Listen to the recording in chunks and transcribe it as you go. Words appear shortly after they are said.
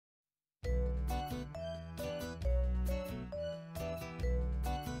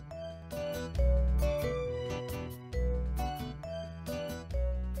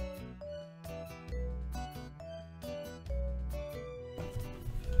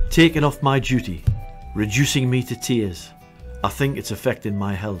Taking off my duty, reducing me to tears. I think it's affecting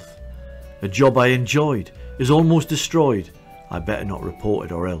my health. A job I enjoyed is almost destroyed. I better not report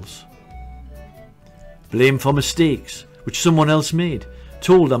it or else. Blame for mistakes which someone else made.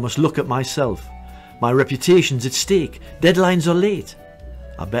 Told I must look at myself. My reputation's at stake. Deadlines are late.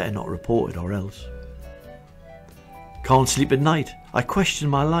 I better not report it or else. Can't sleep at night. I question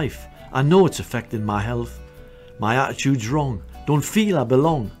my life. I know it's affecting my health. My attitude's wrong. Don't feel I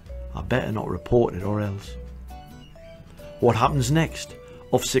belong. I better not report it or else. What happens next?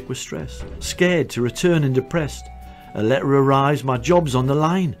 Off sick with stress. Scared to return and depressed. A letter arrives, my job's on the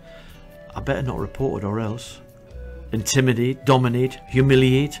line. I better not report it or else. Intimidate, dominate,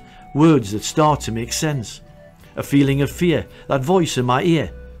 humiliate. Words that start to make sense. A feeling of fear, that voice in my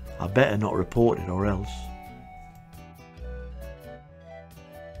ear. I better not report it or else.